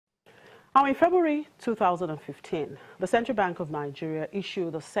Now, in February 2015, the Central Bank of Nigeria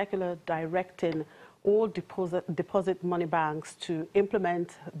issued a circular directing all deposit money banks to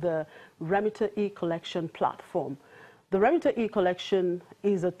implement the Remitter e-collection platform. The Remitter e-collection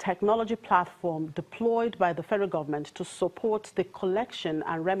is a technology platform deployed by the federal government to support the collection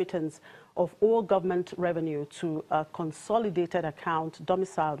and remittance of all government revenue to a consolidated account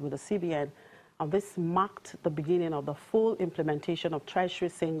domiciled with the CBN. And this marked the beginning of the full implementation of Treasury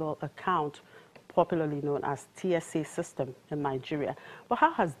single account, popularly known as TSA system in Nigeria. But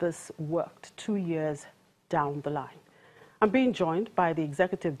how has this worked 2 years down the line? I'm being joined by the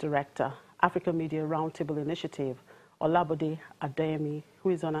Executive Director, African Media Roundtable Initiative, Olabode Adeyemi, who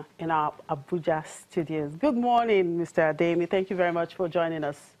is in our Abuja studios. Good morning, Mr. Adeyemi. Thank you very much for joining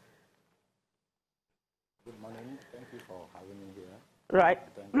us. Good morning. Thank you for having me here. Right.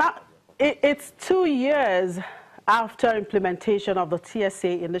 Now, it's 2 years after implementation of the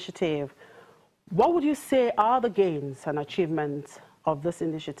TSA initiative. What would you say are the gains and achievements of this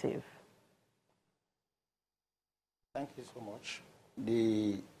initiative? Thank you so much.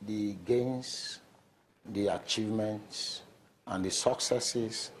 The gains, the achievements, and the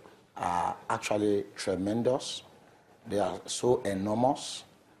successes are actually tremendous. They are so enormous,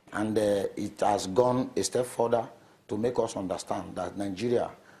 and it has gone a step further to make us understand that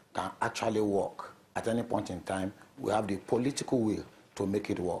Nigeria can actually work at any point in time. We have the political will to make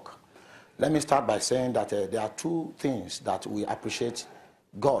it work. Let me start by saying that there are two things that we appreciate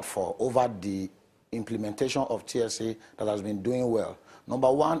God for over the implementation of TSA that has been doing well. Number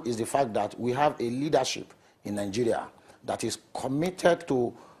one is the fact that we have a leadership in Nigeria that is committed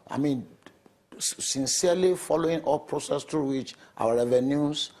to, sincerely following up process through which our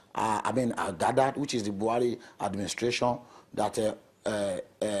revenues are gathered, which is the Buhari administration that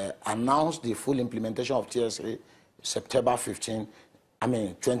announced the full implementation of TSA September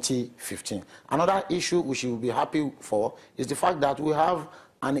 2015. Another issue which you will be happy for is the fact that we have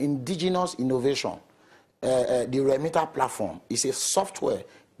an indigenous innovation. The Remitter platform is a software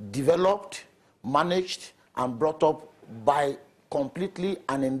developed, managed, and brought up by completely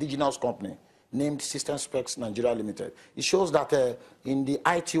an indigenous company named System Specs Nigeria Limited. It shows that in the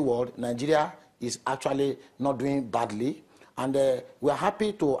IT world, Nigeria is actually not doing badly. And we are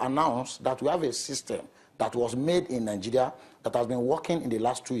happy to announce that we have a system that was made in Nigeria that has been working in the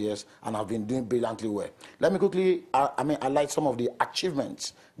last 2 years and have been doing brilliantly well. Let me quickly highlight some of the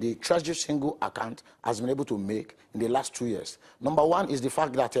achievements the Treasury single account has been able to make in the last 2 years. Number one is the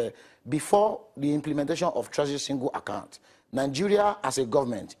fact that before the implementation of Treasury single account, Nigeria as a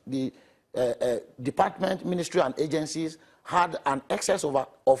government, the department, ministry, and agencies had an excess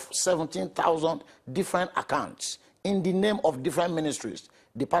of 17,000 different accounts in the name of different ministries,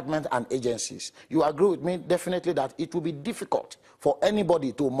 departments, and agencies. You agree with me definitely that it will be difficult for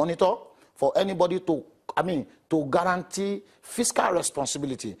anybody to monitor, for anybody to guarantee fiscal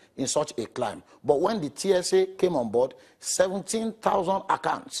responsibility in such a climb. But when the TSA came on board, 17,000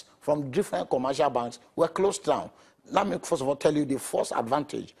 accounts from different commercial banks were closed down. Let me first of all tell you the first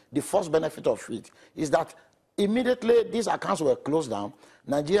advantage, the first benefit of it is that immediately these accounts were closed down,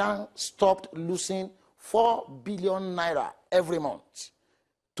 Nigeria stopped losing 4 billion naira every month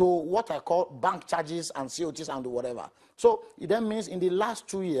to what I call bank charges and COTs and whatever. So it then means in the last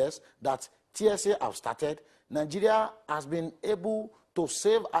 2 years that TSA have started, Nigeria has been able to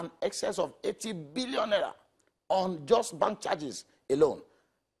save an excess of 80 billion naira on just bank charges alone.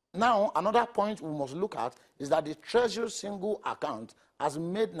 Now, another point we must look at is that the Treasury single account has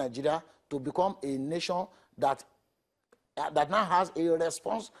made Nigeria to become a nation that now has a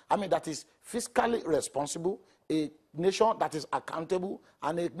response, that is fiscally responsible, a nation that is accountable,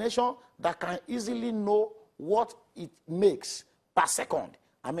 and a nation that can easily know what it makes per second,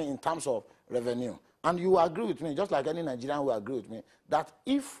 in terms of revenue. And you agree with me, just like any Nigerian will agree with me, that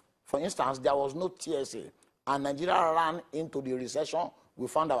if, for instance, there was no TSA and Nigeria ran into the recession we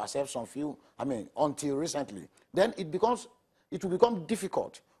found ourselves until recently, then it will become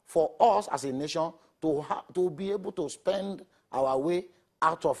difficult for us as a nation to be able to spend our way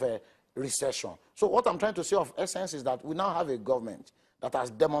out of a recession. So what I'm trying to say of essence is that we now have a government that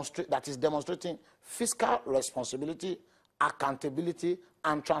is demonstrating fiscal responsibility, accountability,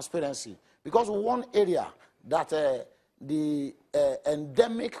 and transparency. Because one area that the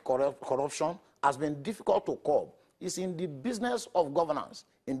endemic corruption has been difficult to curb is in the business of governance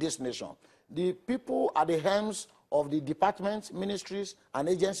in this nation. The people at the helms of the departments, ministries, and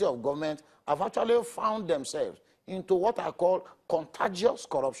agencies of government have actually found themselves into what I call contagious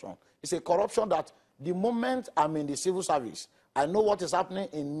corruption. It's a corruption that the moment I'm in the civil service, I know what is happening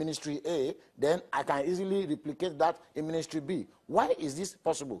in Ministry A, then I can easily replicate that in Ministry B. Why is this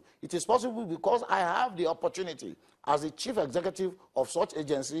possible? It is possible because I have the opportunity as the chief executive of such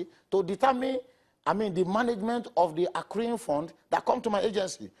agency to determine, the management of the accruing fund that come to my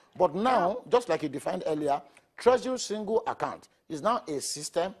agency. But now, just like you defined earlier, Treasury single account is now a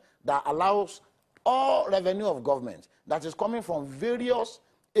system that allows all revenue of government that is coming from various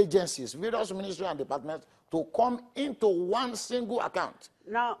agencies, various ministries and departments to come into one single account.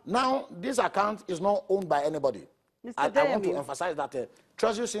 Now this account is not owned by anybody. I want to emphasize that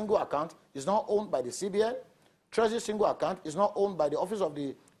Treasury single account is not owned by the CBN. Treasury single account is not owned by the Office of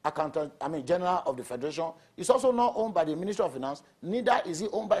the Accountant, General of the Federation. It's also not owned by the Ministry of Finance. Neither is it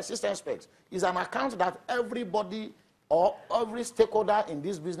owned by System Specs. It's an account that everybody or every stakeholder in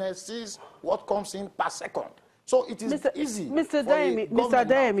this business sees what comes in per second. So it is easy for a government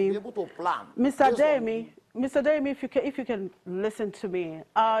to be able to plan. Mr. Demi, if you can listen to me,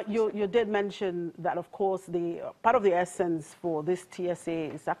 you did mention that, of course, the part of the essence for this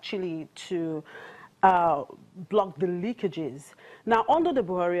TSA is actually to block the leakages. Now, under the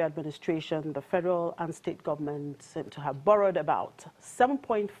Buhari administration, the federal and state governments seem to have borrowed about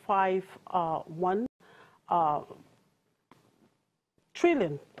 7.51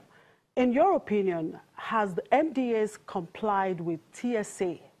 trillion. In your opinion, has the MDAs complied with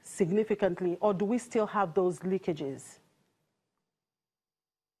TSA significantly, or do we still have those leakages?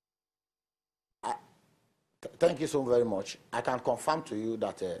 Thank you so very much. I can confirm to you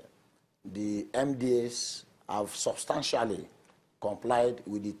that the MDAs have substantially complied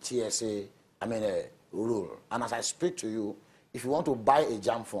with the TSA, rule. And as I speak to you, if you want to buy a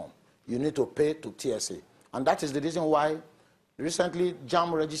JAM form, you need to pay to TSA. And that is the reason why recently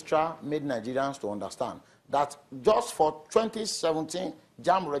JAM registrar made Nigerians to understand that just for 2017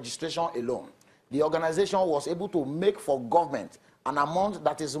 JAM registration alone, the organization was able to make for government an amount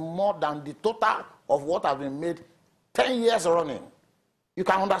that is more than the total of what has been made 10 years running. You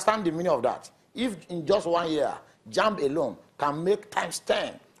can understand the meaning of that. If in just 1 year, JAM alone can make times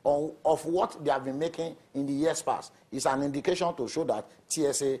 10 of what they have been making in the years past, it's an indication to show that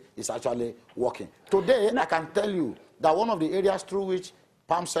TSA is actually working. Today, I can tell you that one of the areas through which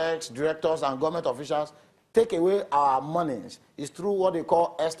PAMSECs, directors, and government officials take away our monies is through what they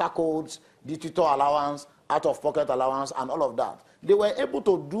call ESTA codes, digital allowance, out-of-pocket allowance, and all of that. They were able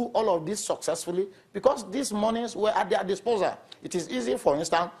to do all of this successfully because these monies were at their disposal. It is easy, for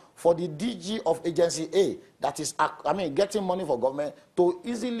instance, for the DG of Agency A, that is, getting money for government, to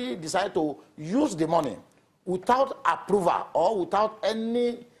easily decide to use the money without approval or without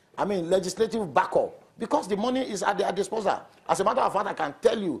any, legislative backup, because the money is at their disposal. As a matter of fact, I can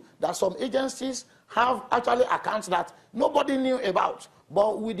tell you that some agencies have actually accounts that nobody knew about.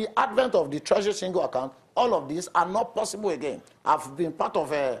 But with the advent of the Treasury single account, all of these are not possible again. I've been part of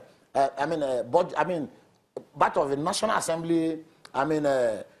part of a National Assembly,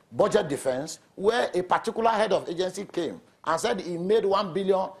 budget defense, where a particular head of agency came and said he made 1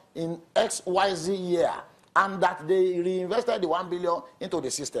 billion in XYZ year, and that they reinvested the 1 billion into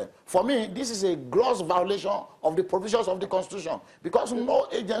the system. For me, this is a gross violation of the provisions of the Constitution, because no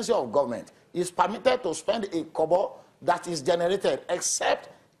agency of government is permitted to spend a kobo that is generated except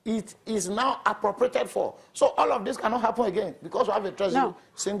it is now appropriated for. So all of this cannot happen again because we have a Treasury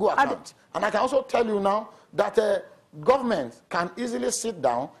single account. And I can also tell you now that government can easily sit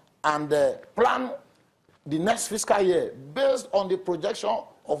down and plan the next fiscal year based on the projection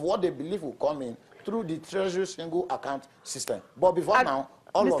of what they believe will come in through the Treasury single account system. But before now,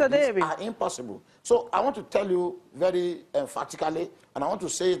 all Mr. of these are impossible. So I want to tell you very emphatically, and I want to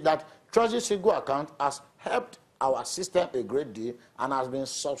say that Treasury single account has helped our system a great deal and has been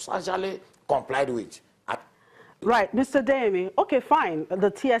substantially complied with. Right, Mr. Demi. Okay, fine.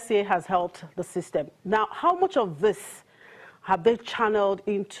 The TSA has helped the system. Now, how much of this have they channeled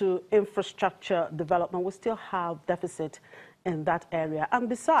into infrastructure development? We still have deficit in that area. And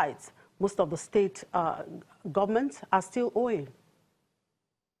besides, most of the state governments are still owing.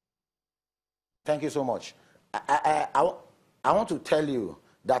 Thank you so much. I want to tell you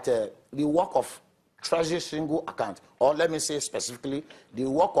that the work of Treasury single account, or let me say specifically, the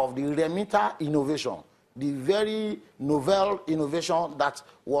work of the remitter innovation, the very novel innovation that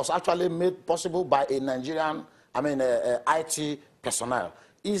was actually made possible by a Nigerian, IT personnel,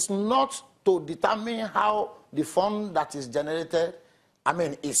 is not to determine how the fund that is generated,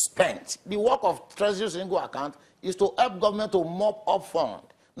 is spent. The work of Treasury single account is to help government to mop up fund.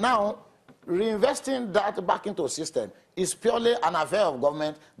 Now, reinvesting that back into a system is purely an affair of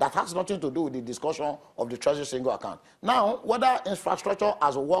government that has nothing to do with the discussion of the Treasury single account. Now, whether infrastructure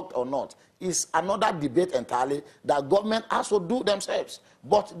has worked or not is another debate entirely that government has to do themselves.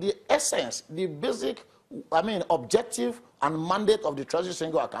 But the essence, the basic, objective and mandate of the Treasury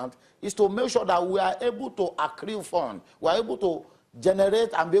single account is to make sure that we are able to accrue funds, we are able to generate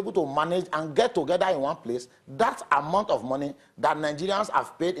and be able to manage and get together in one place that amount of money that Nigerians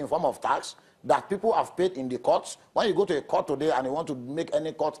have paid in form of tax, that people have paid in the courts. When you go to a court today and you want to make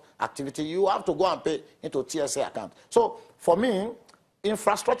any court activity, you have to go and pay into TSA account. So for me,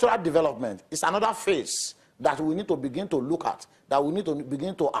 infrastructural development is another phase that we need to begin to look at, that we need to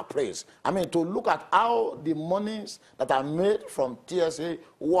begin to appraise. To look at how the monies that are made from TSA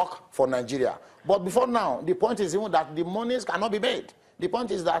work for Nigeria. But before now, the point is even that the monies cannot be made. The point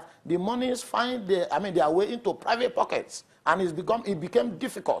is that the monies find their way into private pockets, and it became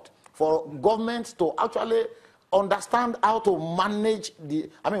difficult for governments to actually understand how to manage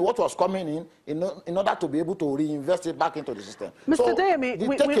what was coming in order to be able to reinvest it back into the system. Mr. Deyemi, the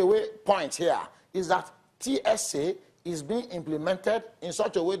takeaway point here is that TSA is being implemented in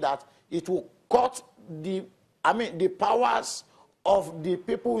such a way that it will cut the powers of the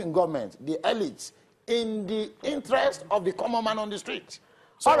people in government, the elites, in the interest of the common man on the street.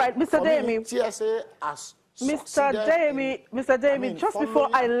 So all right, Mr. Deyemi. TSA has Mr. Deyemi, just before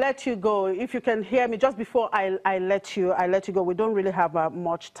I let you go, if you can hear me, just before I let you go, we don't really have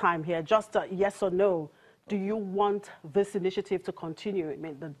much time here. Just yes or no, do you want this initiative to continue?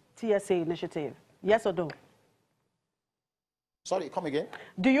 The TSA initiative, yes or no? Sorry, come again?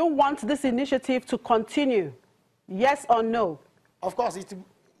 Do you want this initiative to continue? Yes or no? Of course,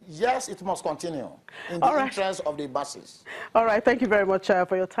 yes, it must continue in the interest of the masses. All right, thank you very much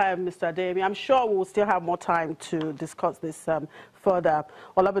for your time, Mr. Adeyemi. I'm sure we'll still have more time to discuss this further.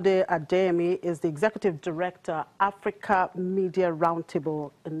 Olabode Adeyemi is the Executive Director, Africa Media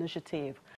Roundtable Initiative.